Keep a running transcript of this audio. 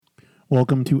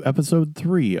Welcome to episode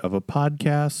 3 of a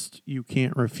podcast you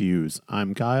can't refuse.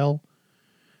 I'm Kyle,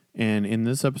 and in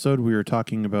this episode we are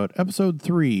talking about episode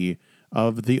 3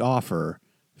 of The Offer,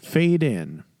 Fade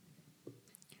In.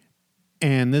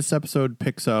 And this episode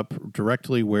picks up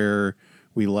directly where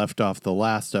we left off the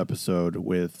last episode,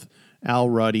 with Al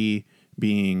Ruddy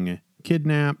being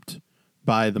kidnapped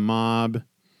by the mob.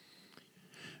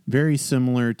 Very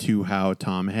similar to how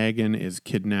Tom Hagen is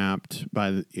kidnapped by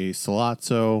a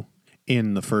Sollozzo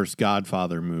in the first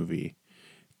Godfather movie.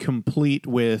 Complete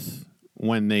with,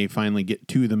 when they finally get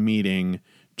to the meeting,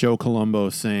 Joe Colombo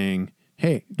saying,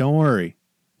 "Hey, don't worry.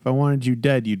 If I wanted you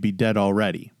dead, you'd be dead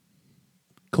already."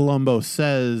 Colombo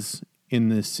says in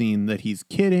this scene that he's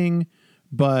kidding,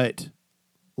 but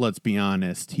let's be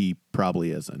honest, he probably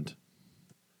isn't.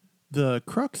 The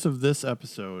crux of this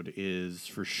episode is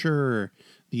for sure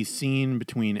the scene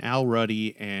between Al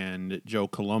Ruddy and Joe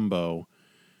Colombo,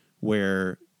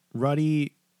 where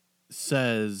Ruddy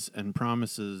says and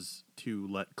promises to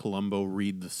let Colombo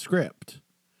read the script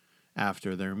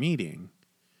after their meeting.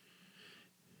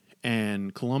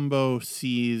 And Colombo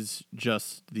sees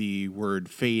just the word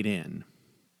fade in.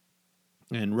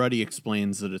 And Ruddy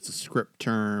explains that it's a script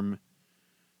term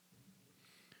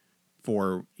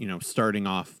for, starting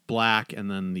off black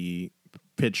and then the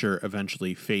picture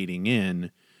eventually fading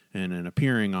in and then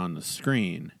appearing on the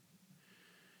screen.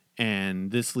 And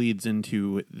this leads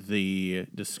into the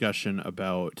discussion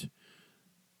about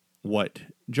what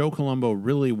Joe Colombo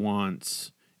really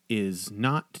wants is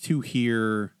not to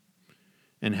hear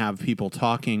and have people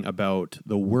talking about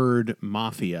the word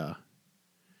mafia.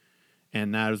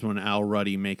 And that is when Al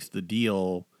Ruddy makes the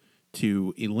deal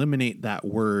to eliminate that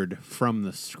word from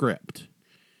the script.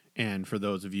 And for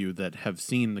those of you that have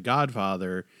seen The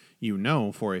Godfather, you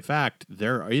know for a fact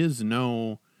there is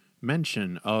no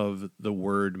mention of the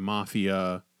word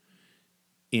mafia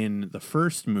in the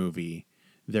first movie.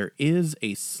 There is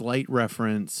a slight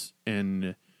reference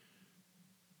and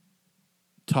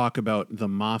talk about the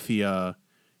mafia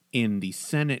in the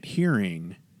Senate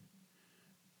hearing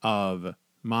of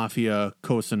mafia,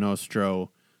 Cosa Nostra,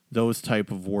 those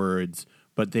type of words,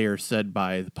 but they are said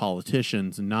by the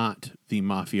politicians, not the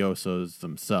mafiosos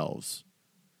themselves.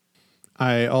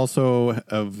 I also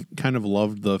have kind of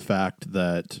loved the fact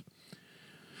that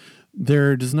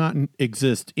there does not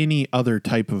exist any other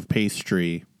type of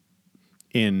pastry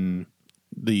in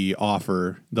the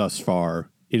offer thus far.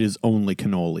 It is only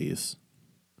cannolis.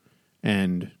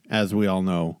 And as we all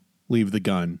know, leave the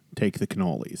gun, take the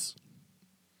cannolis.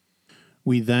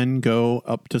 We then go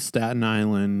up to Staten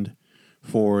Island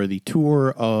for the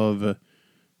tour of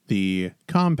the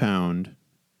compound.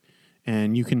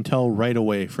 And you can tell right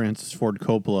away Francis Ford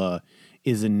Coppola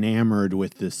is enamored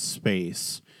with this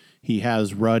space. He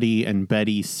has Ruddy and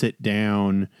Betty sit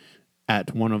down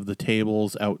at one of the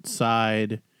tables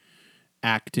outside,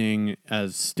 acting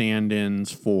as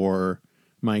stand-ins for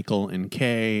Michael and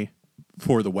Kay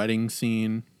for the wedding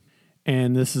scene.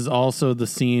 And this is also the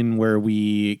scene where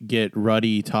we get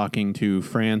Ruddy talking to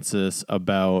Francis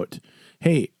about,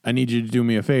 "Hey, I need you to do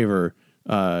me a favor.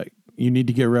 You need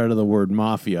to get rid of the word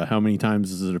mafia. How many times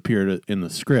has it appeared in the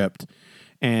script?"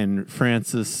 And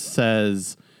Francis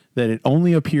says that it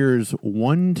only appears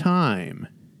one time,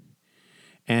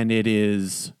 and it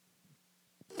is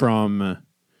from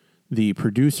the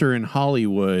producer in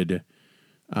Hollywood,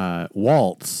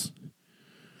 Waltz,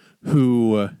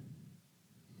 who,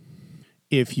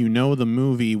 if you know the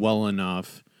movie well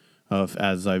enough,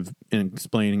 as I've been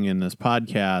explaining in this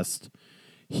podcast,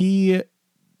 he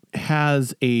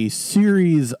has a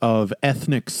series of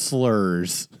ethnic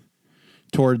slurs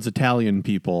towards Italian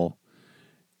people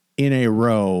in a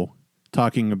row,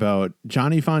 talking about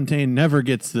Johnny Fontaine never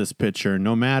gets this picture,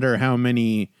 no matter how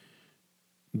many,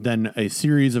 then a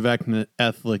series of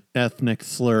ethnic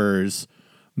slurs,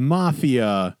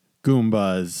 mafia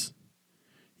goombas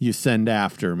you send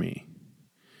after me.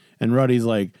 And Ruddy's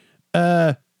like,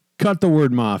 cut the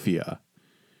word mafia.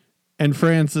 And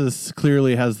Francis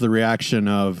clearly has the reaction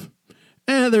of,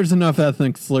 there's enough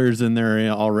ethnic slurs in there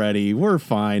already. We're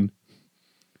fine.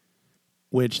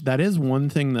 Which, that is one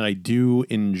thing that I do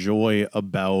enjoy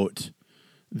about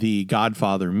the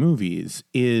Godfather movies,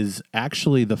 is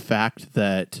actually the fact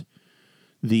that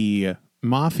the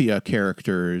mafia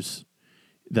characters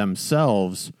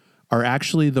themselves are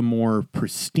actually the more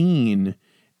pristine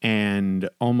and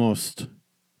almost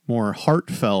more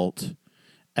heartfelt,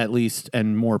 at least,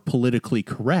 and more politically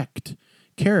correct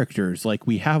characters. Like,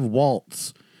 we have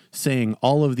Waltz saying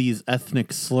all of these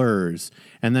ethnic slurs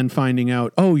and then finding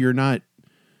out, oh, you're not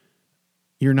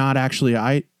actually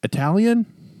Italian?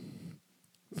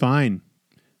 Fine.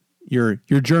 You're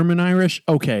German Irish?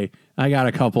 Okay. I got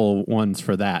a couple ones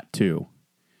for that too.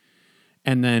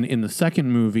 And then in the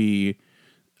second movie,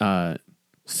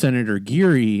 Senator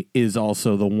Geary is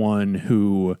also the one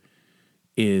who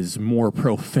is more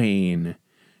profane.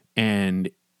 And,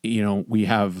 we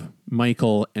have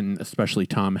Michael and especially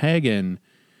Tom Hagen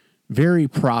very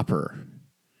proper,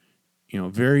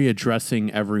 very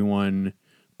addressing everyone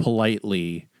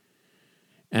politely.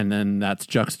 And then that's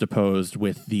juxtaposed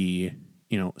with the,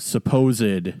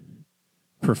 supposed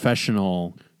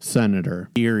professional Senator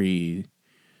Geary,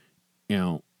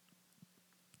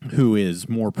 who is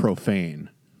more profane.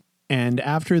 And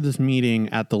after this meeting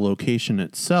at the location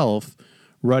itself,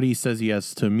 Ruddy says he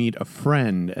has to meet a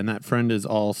friend, and that friend is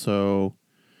also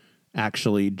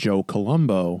actually Joe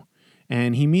Colombo.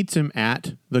 And he meets him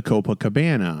at the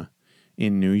Copacabana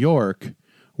in New York,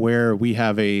 where we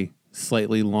have a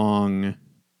slightly long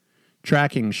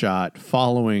tracking shot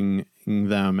following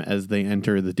them as they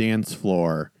enter the dance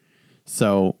floor.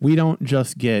 So we don't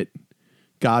just get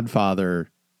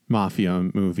Godfather mafia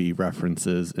movie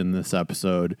references in this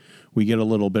episode. We get a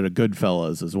little bit of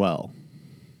Goodfellas as well.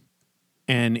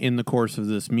 And in the course of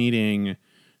this meeting,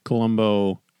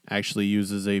 Columbo actually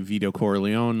uses a Vito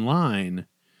Corleone line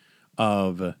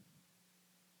of,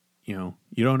 you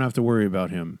don't have to worry about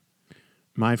him.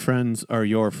 My friends are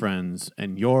your friends,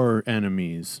 and your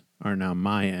enemies are now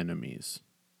my enemies.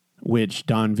 Which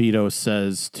Don Vito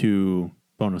says to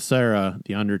Bonacera,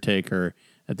 the Undertaker,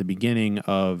 at the beginning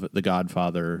of the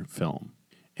Godfather film.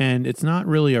 And it's not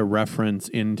really a reference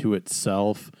into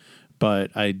itself,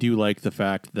 but I do like the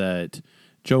fact that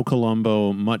Joe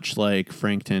Colombo, much like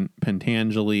Frank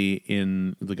Pentangeli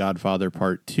in The Godfather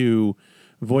Part 2,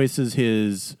 voices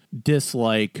his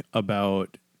dislike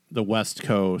about the West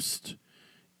Coast.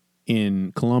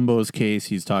 In Colombo's case,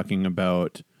 he's talking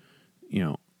about,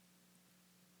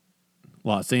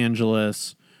 Los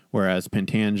Angeles, whereas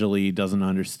Pentangeli doesn't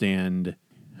understand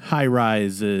high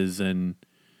rises and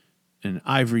an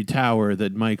ivory tower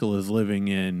that Michael is living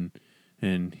in,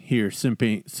 and here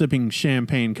sipping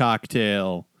champagne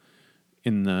cocktail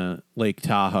in the Lake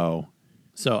Tahoe.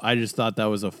 So I just thought that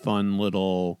was a fun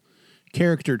little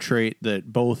character trait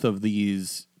that both of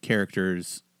these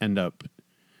characters end up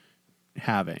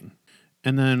having.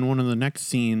 And then one of the next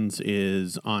scenes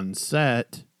is on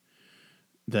set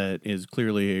that is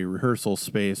clearly a rehearsal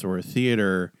space or a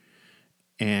theater,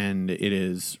 and it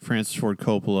is Francis Ford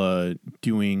Coppola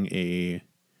doing a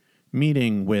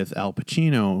meeting with Al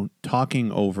Pacino,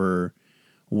 talking over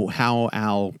how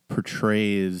Al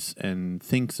portrays and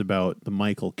thinks about the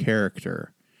Michael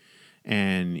character.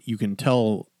 And you can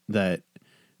tell that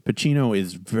Pacino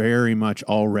is very much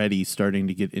already starting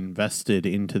to get invested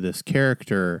into this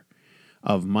character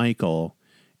of Michael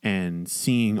and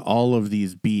seeing all of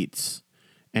these beats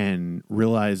and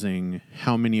realizing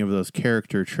how many of those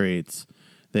character traits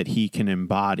that he can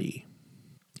embody.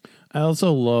 I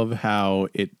also love how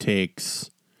it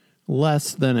takes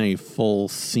less than a full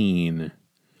scene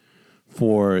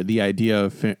for the idea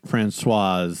of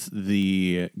Françoise,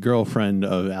 the girlfriend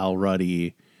of Al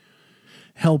Ruddy,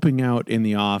 helping out in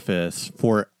the office,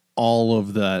 for all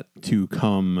of that to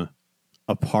come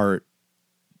apart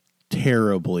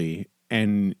terribly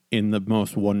and in the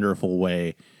most wonderful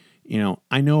way.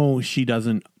 I know she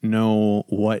doesn't know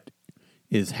what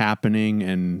is happening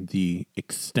and the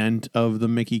extent of the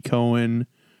Mickey Cohen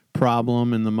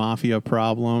problem and the mafia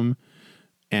problem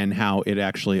and how it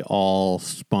actually all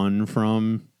spun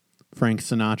from Frank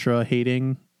Sinatra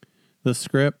hating the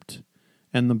script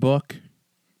and the book.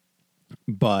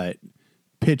 But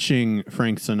pitching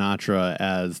Frank Sinatra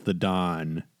as the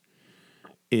Don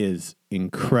is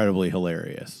incredibly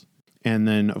hilarious. And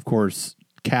then, of course,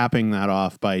 capping that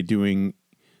off by doing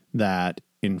that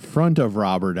in front of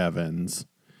Robert Evans.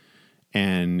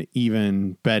 And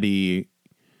even Betty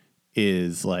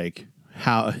is like,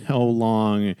 how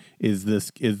long is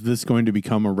this going to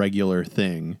become a regular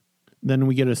thing? Then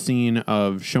we get a scene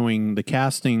of showing the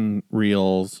casting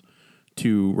reels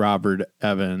to Robert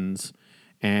Evans.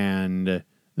 And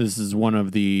this is one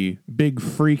of the big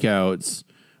freakouts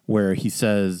where he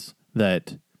says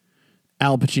that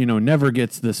Al Pacino never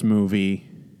gets this movie.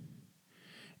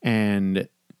 And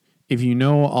if you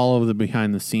know all of the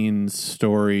behind-the-scenes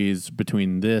stories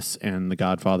between this and The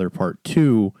Godfather Part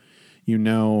 2, you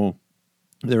know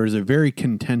there is a very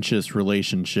contentious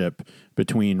relationship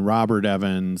between Robert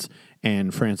Evans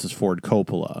and Francis Ford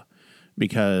Coppola,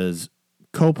 because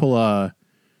Coppola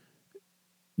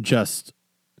just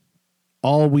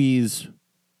always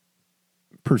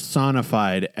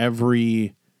personified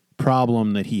every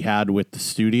problem that he had with the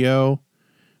studio,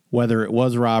 whether it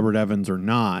was Robert Evans or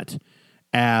not,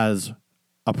 as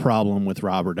a problem with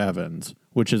Robert Evans,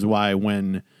 which is why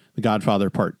when The Godfather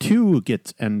Part 2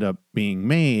 end up being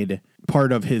made,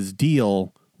 part of his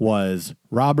deal was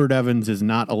Robert Evans is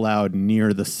not allowed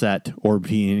near the set or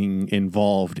being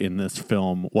involved in this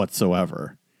film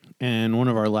whatsoever. And one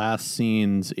of our last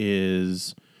scenes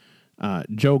is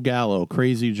Joe Gallo,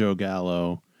 crazy Joe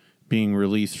Gallo, being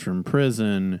released from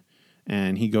prison,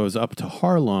 and he goes up to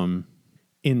Harlem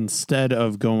instead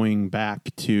of going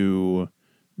back to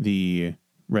the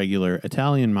regular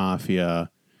Italian mafia,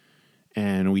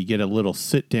 and we get a little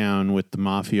sit down with the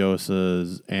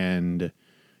mafiosos and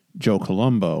Joe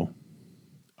Colombo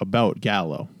about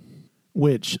Gallo,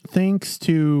 which, thanks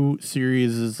to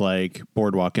series like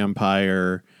Boardwalk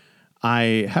Empire,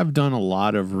 I have done a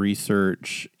lot of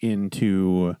research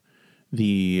into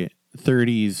the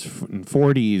 30s and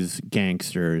 40s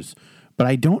gangsters, but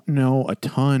I don't know a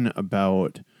ton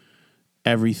about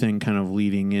everything kind of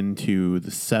leading into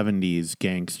the 70s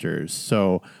gangsters.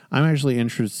 So I'm actually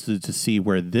interested to see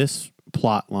where this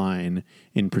plot line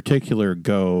in particular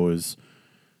goes,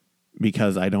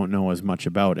 because I don't know as much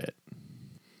about it.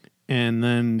 And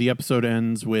then the episode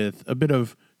ends with a bit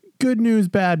of good news,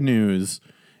 bad news,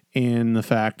 in the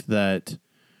fact that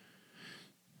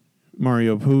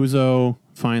Mario Puzo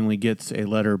finally gets a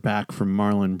letter back from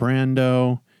Marlon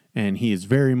Brando, and he is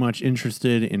very much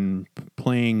interested in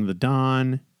playing the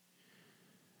Don.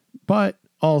 But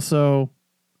also,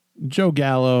 Joe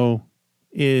Gallo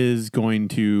is going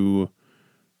to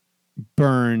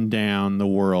burn down the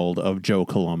world of Joe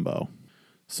Colombo.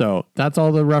 So that's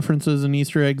all the references and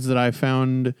Easter eggs that I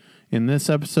found in this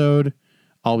episode.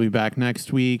 I'll be back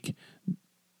next week.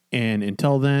 And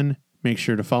until then, make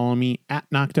sure to follow me at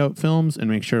Knocked Out Films and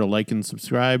make sure to like and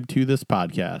subscribe to this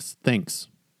podcast. Thanks.